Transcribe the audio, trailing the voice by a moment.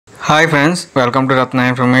Hi friends, welcome to Ratna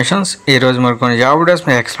informations. ఈరోజు మరి కొన్ని జాబ్ వీడియోస్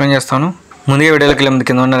మీకు ఎక్స్ప్లెయిన్ చేస్తాను. ముందుగా వీడియోకి వెళ్ళి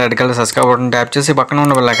కింద ఉన్న red colour subscribe button tap చేసి పక్కన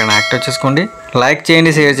ఉన్న బెల్ ఐకాన్ యాక్టివేట్ చేసుకోండి. లైక్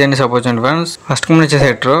చేయండి, షేర్ చేయండి, సపోర్ట్ చేయండి ఫ్రెండ్స్. ఫస్ట్ కంపెనీ వచ్చేసి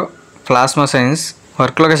Hetero plasma science,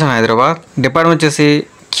 work location Hyderabad. Department వచ్చేసి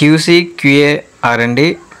QC QA RMD,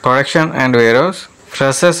 production and warehouse.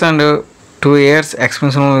 Freshers and 2 years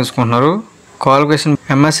experience తీసుకుంటున్నారు. Qualification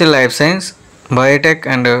MSc life science, Biotech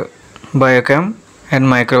and Biochem and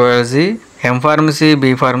microbiology, M pharmacy,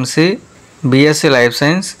 B pharmacy, BSc life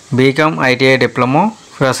science, BCom ITI diploma.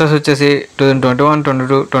 Freshers వచ్చేసి 2021,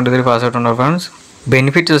 22, 23 pass out ఉన్నారు friends.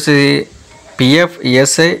 Benefits వచ్చేసి PF,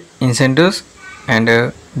 ESI, incentives and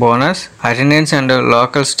bonus, attendance and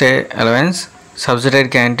local stay allowance, సబ్సిడైడ్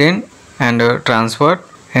canteen and transport.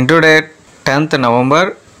 Interview date 10th November.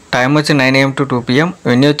 Time వచ్చి 9 AM to 2 PM.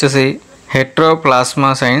 Venue వచ్చేసి Hetero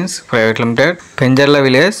plasma science private limited, Penjarla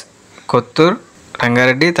village, Kothur,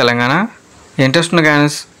 Rangareddy, Telangana. Interest ఉన్న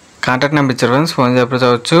candidates contact number ఇచ్చారు friends, phone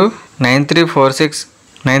చెప్పవచ్చు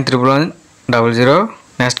 9346931100.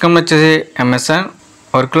 Next company వచ్చేసి MSN,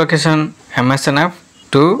 work location ఎంఎస్ఎన్ఎఫ్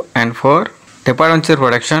 2 and 4. Department వచ్చేసి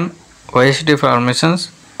production, వైఎస్టీ formations.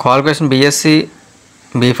 Qualification BSc,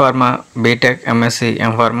 be pharma, BTech, MSc,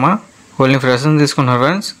 M pharma. Only freshers తీసుకున్నారు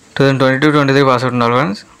friends. 2022-23 pass out ఉన్నారు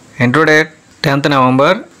friends. Interview date 10th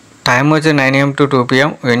November. Time వచ్చి 9 AM to 2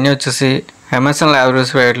 PM. Venue వచ్చేసి MSN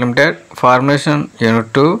laboratories private limited, formation unit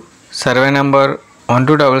 2, survey number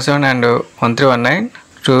 1277 and 1319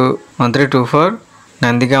 to 1324,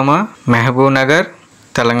 Nandigama, Mahabub Nagar,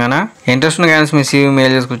 Telangana. Interest ఉన్న candidates మీ CV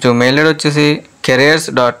mail చేసుకోవచ్చు. Mail ID వచ్చేసి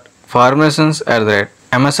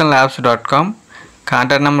careers.formulations@msnlabs.com.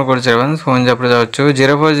 Contact number కూడా చెప్పండి, phone చెప్పవచ్చు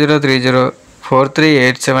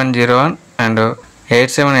 04030438701 and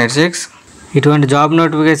 8786. ఇటువంటి job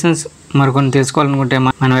notifications మరికొన్ని తెలుసుకోవాలనుకుంటే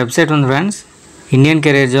మన వెబ్సైట్ ఉంది friends, Indian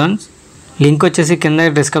career zones. Link వచ్చేసి కింద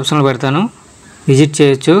డిస్క్రిప్షన్లో పెడతాను, విజిట్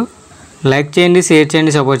చేయొచ్చు. లైక్ చేయండి, షేర్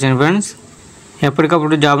చేయండి, సపోర్ట్ చేయండి ఫ్రెండ్స్.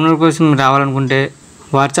 ఎప్పటికప్పుడు జాబ్ నోటిఫికేషన్ రావాలనుకుంటే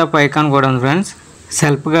వాట్సాప్ ఐకాన్ కూడా ఉంది ఫ్రెండ్స్,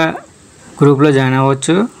 సెల్ఫ్గా గ్రూప్లో జాయిన్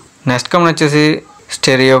అవ్వచ్చు. నెక్స్ట్ కంపెనీ వచ్చేసి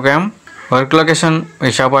స్టెరియోగ్రామ్, వర్క్ లొకేషన్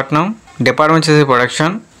విశాఖపట్నం. డిపార్ట్మెంట్ వచ్చేసి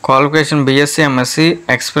production. Qualification BSc, MSc,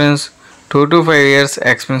 experience 2 to 5 years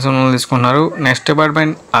experience తీసుకున్నారు. Next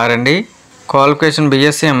department RMD. Qualification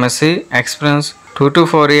BSc, MSc, experience 2 to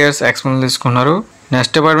 4 years experience తీసుకున్నారు.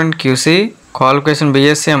 Next department QC. Qualification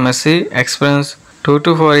BSc, MSc, experience 2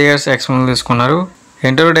 to 4 years experience తీసుకున్నారు.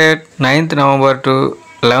 Interview date 9th November to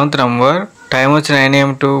 11th November. Time వచ్చి 9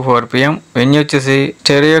 AM to 4 PM. Venue వచ్చేసి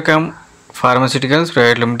స్టెరియోగ్రామ్ pharmaceuticals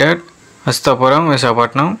private limited, Asthapuram,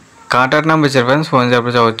 Visakhapatnam. Contact number ఇచ్చారు friends, phone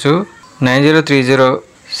చెప్పవచ్చు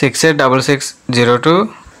 9030666602.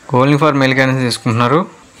 Only for male candidates తీసుకుంటున్నారు.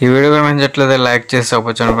 ఈ video కూడా నచ్చట్లేదు like చేసి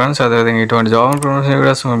సపోర్ట్ చేయండి ఫ్రెండ్స్. అదేవిధంగా ఇటువంటి జాబ్ ఇన్ఫర్మేషన్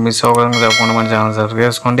వీడియోస్ మిస్ అవ్వకుండా తప్పకుండా మన ఛానల్ సబ్స్క్రైబ్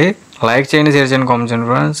చేసుకోండి. లైక్ చేయండి, షేర్ చేయండి, కామెంట్ చేయండి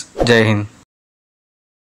ఫ్రెండ్స్. జై హింద్.